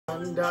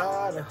done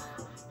died.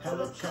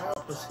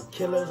 Helicopters,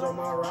 killers on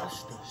my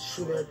roster.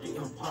 Shoot at the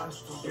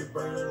imposters, get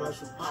burning like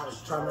some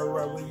pots. Tryna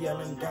rap, we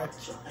yelling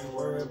gotcha. Ain't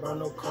worried about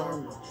no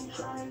karma.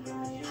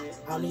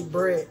 I need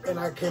bread and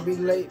I can't be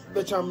late.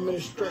 Bitch, I'm in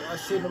the street, I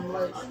see them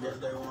late.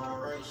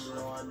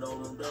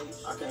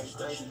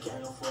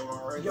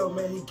 Yo,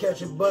 man, he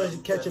catching buzz,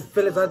 he catching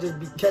feelings. I just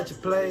be catching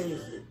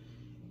plays.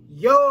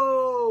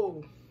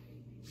 Yo!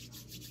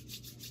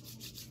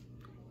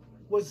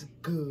 What's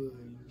good,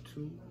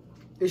 YouTube?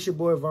 It's your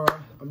boy Vaughn.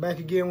 I'm back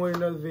again with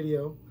another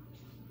video.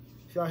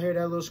 If y'all hear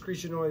that little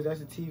screeching noise, that's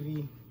the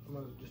TV. I'm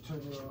gonna just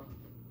turn it off.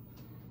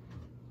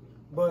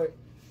 But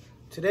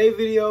today's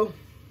video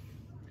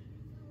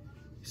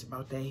is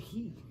about that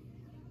heat.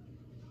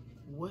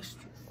 What's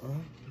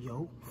on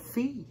your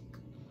feet?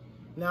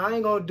 Now I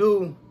ain't gonna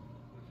do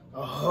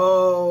a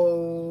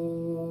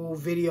whole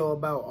video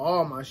about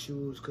all my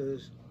shoes,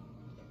 cause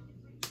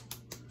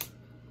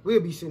we'll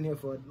be sitting here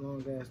for a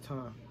long ass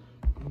time.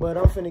 But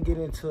I'm finna get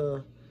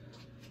into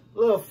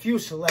a few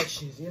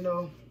selections, you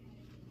know.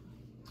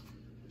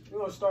 We're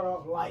gonna start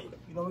off light.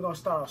 You know, we're gonna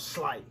start off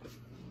slight.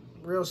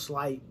 Real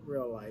slight,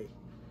 real light.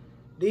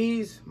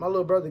 These, my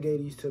little brother gave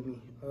these to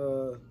me.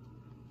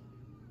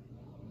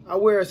 I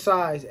wear a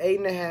size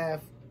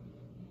 8.5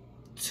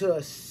 to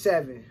a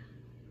 7.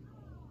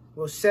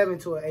 Well, 7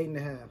 to an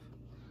 8.5.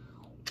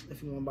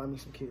 If you wanna buy me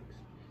some kicks.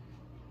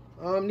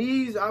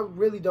 These, I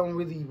really don't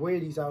wear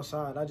these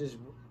outside. I just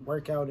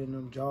work out in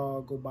them,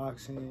 jog, go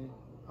boxing.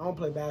 I don't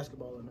play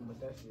basketball in them, but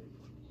that's it.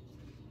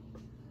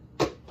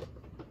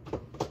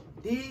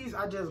 These,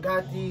 I just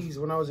got these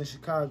when I was in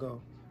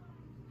Chicago.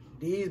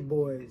 These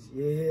boys,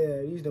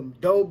 yeah, these them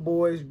dope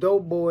boys. You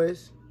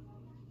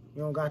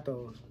don't got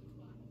those.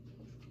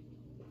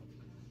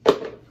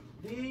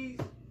 These,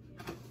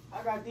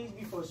 I got these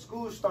before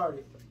school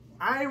started.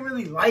 I ain't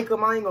really like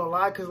them, I ain't gonna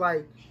lie, cause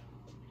like,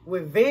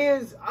 with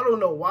Vans, I don't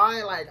know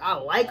why, like, I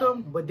like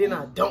them, but then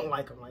I don't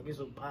like them. Like,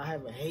 I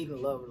have a hate and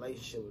love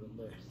relationship with them,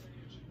 but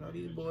you know,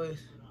 these boys,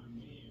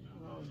 you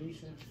know,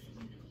 decent.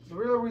 The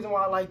real reason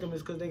why I like them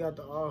is because they got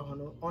the R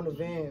on the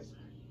Vans,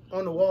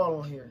 on the wall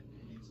on here.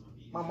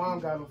 My mom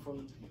got them for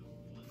me.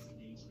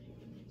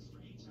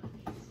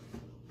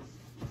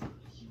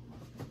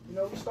 You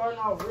know, we starting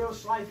off real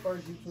slight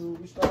first, YouTube.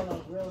 We starting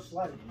off real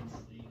slight.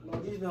 You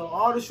know, these are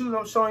all the shoes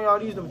I'm showing y'all.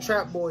 These are them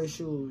Trap Boy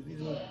shoes.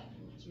 These are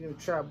them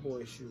Trap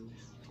Boy shoes.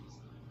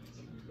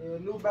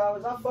 And New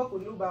Balance, I fuck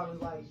with New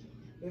Balance. Like,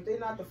 if they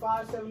not the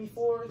 574s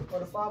or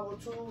the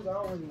 502s, I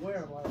don't really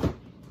wear them. Like,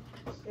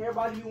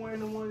 everybody be wearing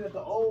the ones that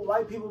the old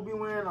white people be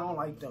wearing. I don't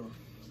like them.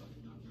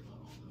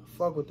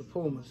 Fuck with the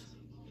Pumas.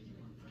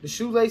 The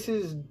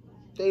shoelaces,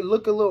 they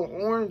look a little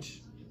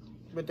orange,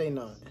 but they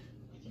not.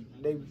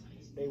 They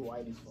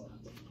white as fuck.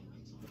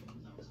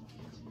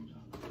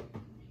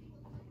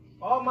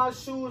 All my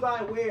shoes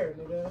I wear,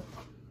 nigga.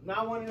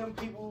 Not one of them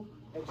people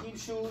that keep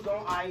shoes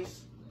on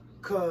ice,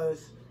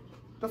 cause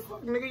the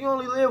fuck, nigga, you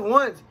only live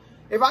once.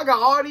 If I got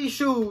all these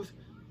shoes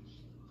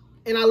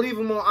and I leave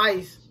them on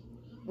ice,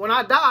 when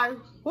I die,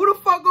 who the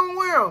fuck gonna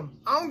wear them?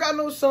 I don't got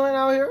no son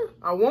out here.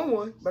 I want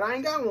one, but I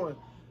ain't got one.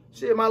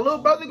 Shit, my little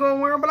brother gonna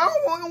wear them, but I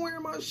don't want to wear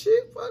my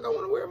shit. Fuck, I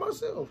want to wear it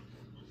myself.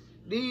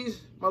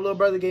 These, my little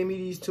brother gave me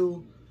these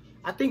two.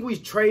 I think we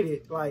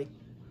traded. Like,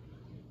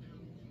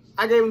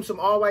 I gave him some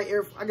all-white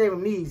Air. I gave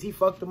him these. He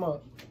fucked them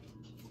up.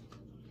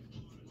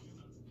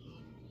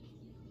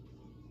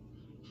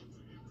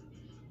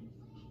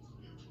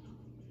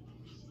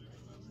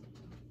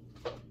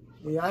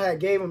 Yeah, I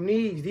gave him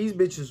these. These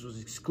bitches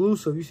was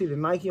exclusive. You see the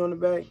Nike on the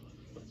back?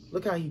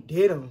 Look how he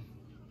did them.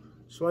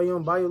 That's why you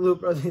don't buy your little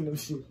brother in them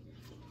shit.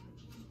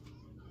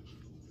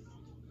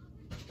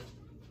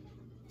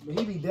 But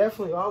he be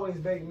definitely always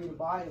begging me to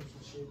buy him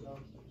some shit, though.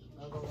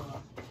 Not gonna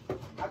lie.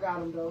 I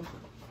got him, though.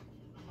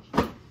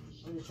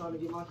 I'm just trying to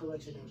get my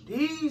collection in.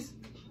 These,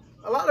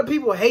 a lot of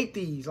people hate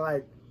these.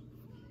 Like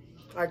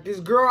this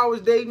girl I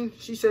was dating,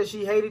 she said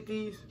she hated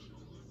these.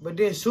 But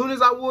then as soon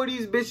as I wore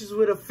these bitches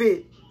with a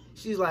fit,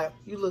 she's like,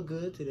 you look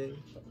good today.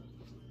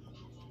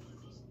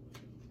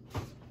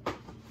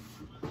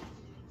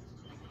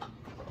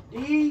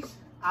 These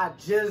I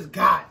just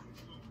got.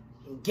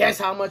 And guess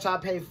how much I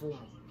paid for them?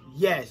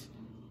 Yes.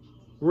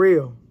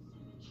 Real.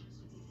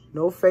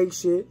 No fake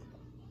shit.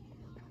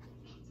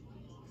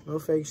 No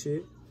fake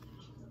shit.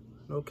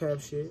 No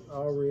cap shit.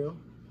 All real.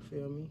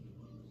 Feel me?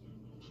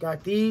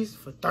 Got these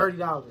for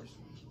 $30.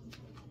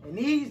 And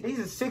these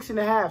are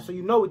 6.5, so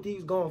you know what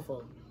these going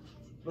for.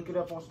 Look it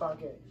up on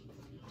StockX.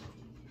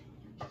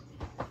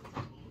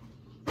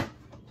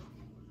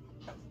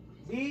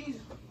 These,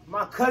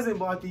 my cousin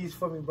bought these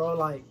for me, bro.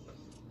 Like,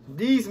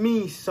 these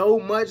mean so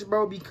much,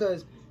 bro,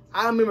 because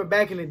I remember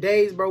back in the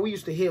days, bro, we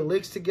used to hit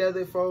licks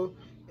together, bro.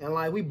 And,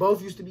 like, we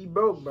both used to be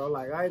broke, bro.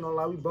 Like, I ain't gonna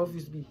lie, we both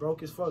used to be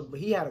broke as fuck.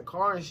 But he had a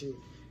car and shit.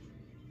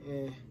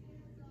 And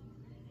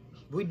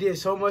we did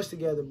so much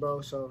together,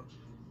 bro. So,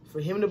 for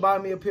him to buy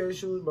me a pair of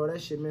shoes, bro,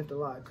 that shit meant a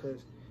lot.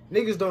 Because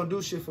niggas don't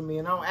do shit for me,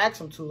 and I don't ask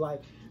them to.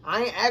 Like,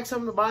 I ain't ask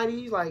him to buy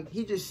these. Like,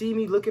 he just see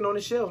me looking on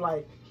the shelf.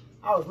 Like,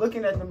 I was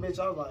looking at them, bitch.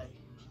 I was like,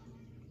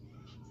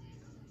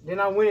 Then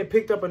I went and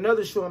picked up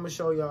another shoe I'm gonna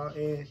show y'all,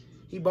 and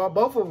he bought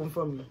both of them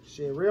for me.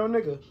 Shit, real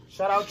nigga.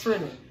 Shout out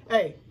Trinity.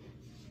 Hey,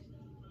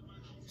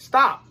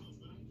 stop.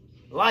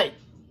 Like,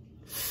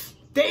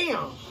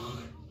 damn.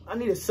 I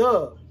need a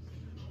sub.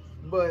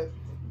 But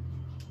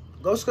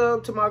go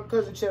sub to my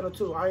cousin channel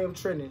too. I am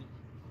Trinity.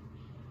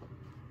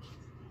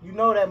 You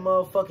know that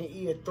motherfucking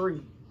E at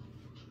 3.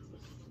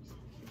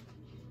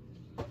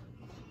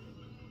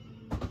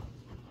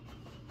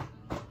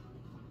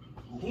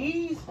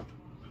 These,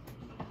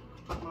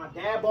 my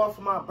dad bought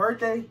for my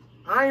birthday.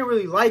 I ain't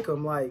really like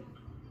them. Like,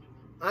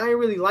 I ain't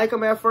really like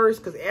them at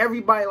first because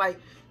everybody, like,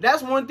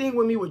 that's one thing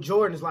with me with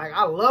Jordans. Like,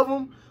 I love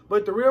them,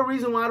 but the real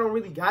reason why I don't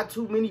really got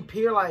too many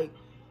pair, like,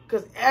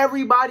 because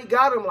everybody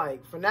got them.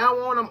 Like, from now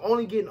on, I'm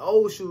only getting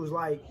old shoes.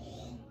 Like,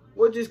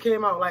 what just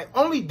came out? Like,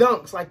 only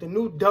Dunks, like the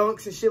new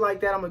Dunks and shit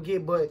like that I'm going to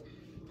get. But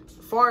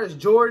as far as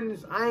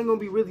Jordans, I ain't going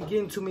to be really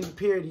getting too many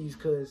pair of these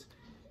because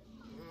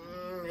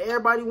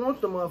everybody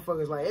wants the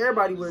motherfuckers. Like,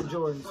 everybody wear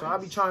Jordans. So I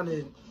be trying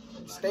to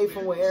stay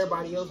from what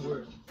everybody else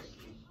wear.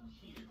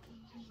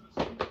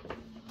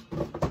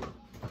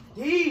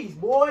 These,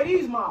 boy,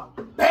 these my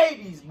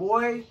babies,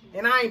 boy.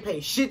 And I ain't pay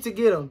shit to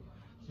get them.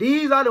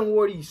 These, I done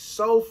wore these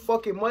so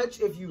fucking much.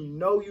 If you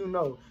know, you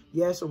know.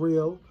 Yes,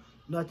 real.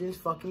 Nothing's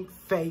fucking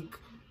fake.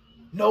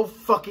 No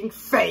fucking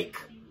fake.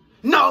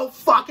 No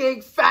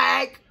fucking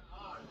fake.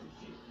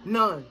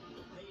 None.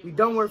 We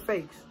don't wear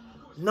fakes.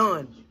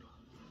 None.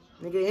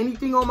 Nigga,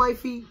 anything on my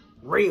feet,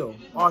 real,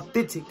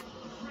 authentic.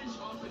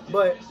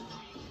 But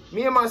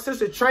me and my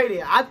sister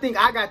traded. I think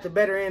I got the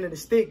better end of the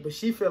stick, but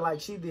she feel like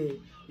she did.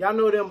 Y'all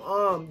know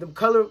them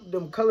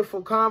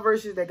colorful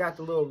Converses that got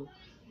the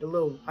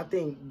little, I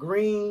think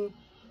green,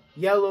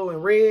 yellow,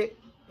 and red,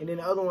 and then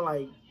the other one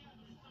like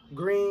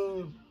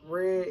green,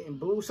 red, and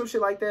blue, some shit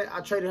like that.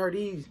 I traded her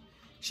these.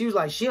 She was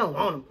like, she don't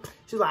want them.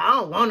 She was like, I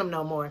don't want them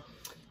no more.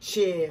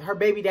 Shit, her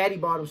baby daddy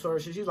bought them, so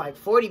she's like,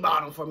 40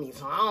 bought them for me,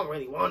 so I don't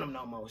really want them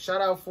no more.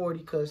 Shout out 40,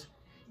 because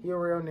he a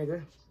real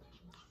nigga.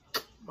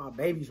 My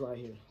baby's right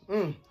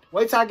here.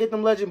 Wait till I get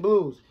them Legend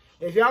Blues.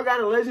 If y'all got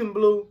a Legend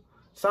Blue,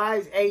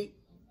 size 8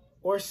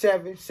 or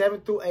 7,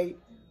 7 through 8,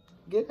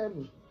 get at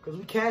me, because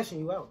we cashing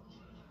you out.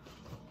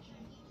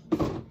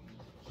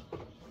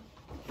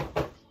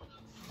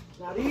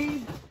 Now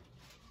these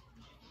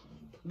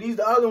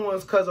the other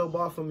ones Cuzzo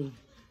bought for me.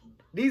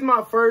 These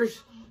my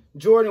first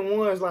Jordan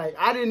 1s. Like,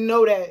 I didn't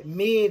know that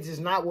mids is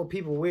not what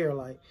people wear.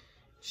 Like,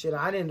 shit,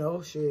 I didn't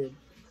know. Shit,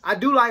 I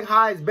do like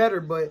highs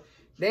better, but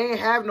they ain't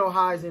have no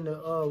highs in the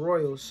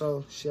Royals.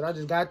 So, shit, I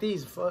just got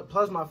these.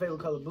 Plus my favorite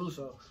color, blue,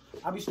 so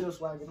I be still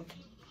swagging them.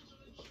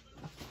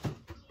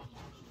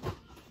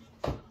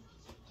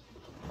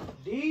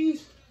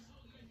 These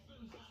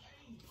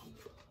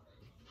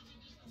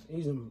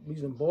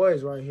them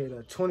boys right here.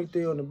 The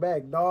 23 on the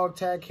back. Dog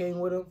tag came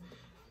with them.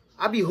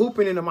 I be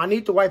hooping in them. I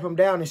need to wipe them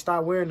down and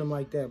stop wearing them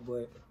like that,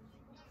 but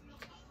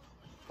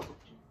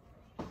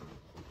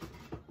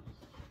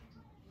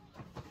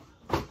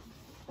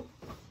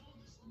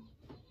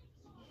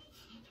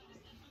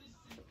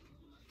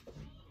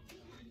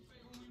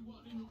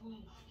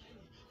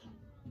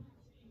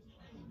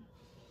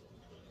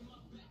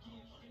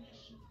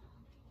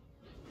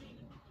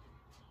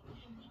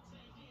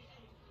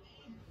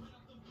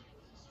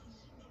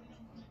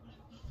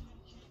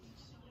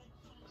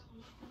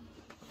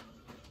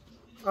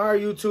all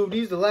right, YouTube,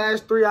 these the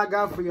last 3 I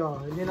got for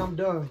y'all, and then I'm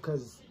done,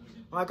 because,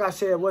 like I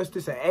said, what's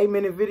this, an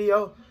 8-minute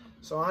video?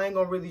 So I ain't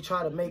going to really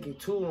try to make it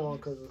too long,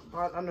 because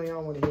I know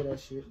y'all want to hear that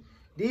shit.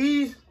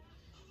 These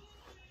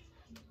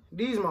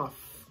my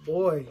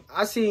boy.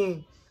 I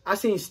seen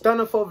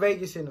Stunner for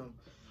Vegas in them.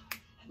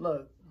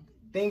 Look,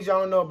 things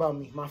y'all don't know about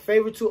me. My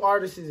favorite 2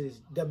 artists is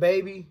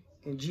DaBaby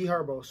and G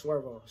Herbo,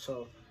 Swervo.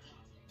 So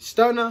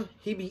Stunner,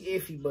 he be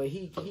iffy, but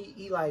he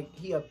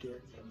up there.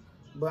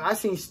 But I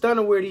seen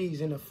Stunner wear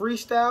these in a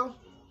freestyle.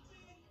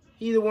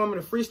 He either won me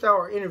the freestyle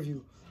or interview.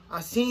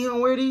 I seen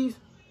him wear these.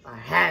 I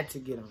had to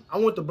get them. I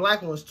want the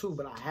black ones too,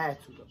 but I had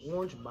to. The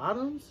orange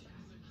bottoms.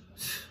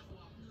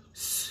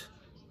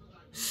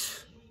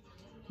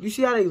 You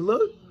see how they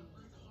look?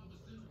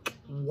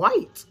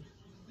 White.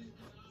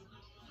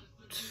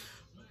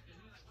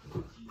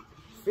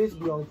 Fits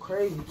be on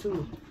crazy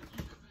too.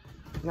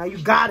 Now you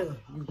gotta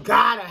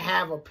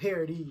have a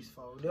pair of these,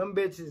 folks. Them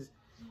bitches.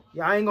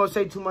 Yeah, I ain't gonna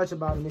say too much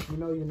about them. If you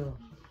know, you know.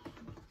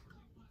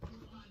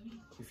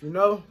 If you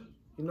know,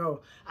 you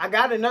know. I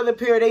got another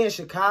pair. They in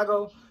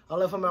Chicago. I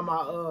left him at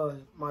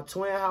my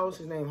twin house.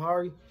 His name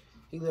Hari.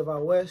 He live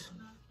out west.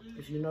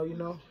 If you know, you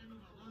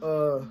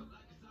know.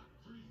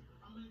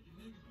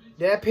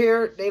 That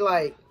pair,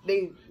 let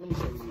me show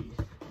you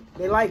these.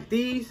 They like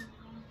these,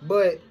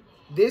 but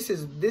this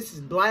is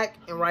black,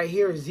 and right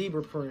here is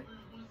zebra print,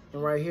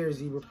 and right here is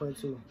zebra print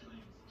too.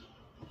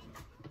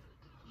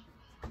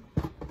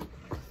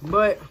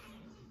 But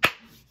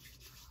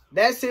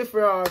that's it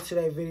for our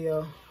today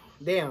video.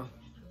 Damn.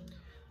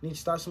 Need to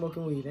start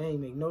smoking weed. That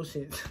ain't make no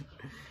sense.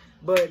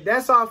 But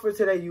that's all for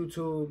today,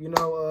 YouTube. You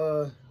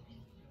know,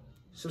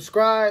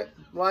 subscribe,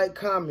 like,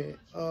 comment.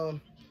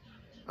 I'm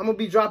gonna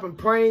be dropping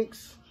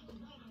pranks,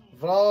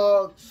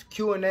 vlogs,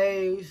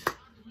 Q&As,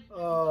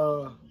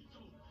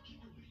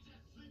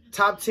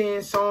 top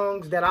 10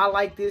 songs that I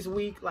like this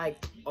week,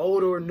 like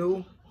old or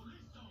new.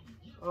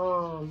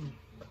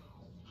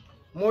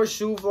 More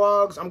shoe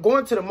vlogs. I'm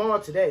going to the mall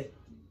today.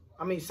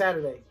 I mean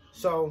Saturday.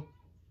 So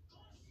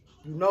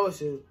you know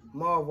it's a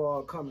mall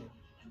vlog coming.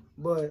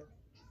 But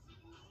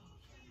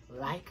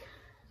like,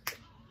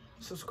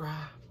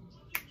 subscribe,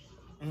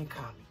 and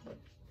comment.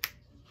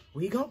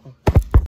 We gone.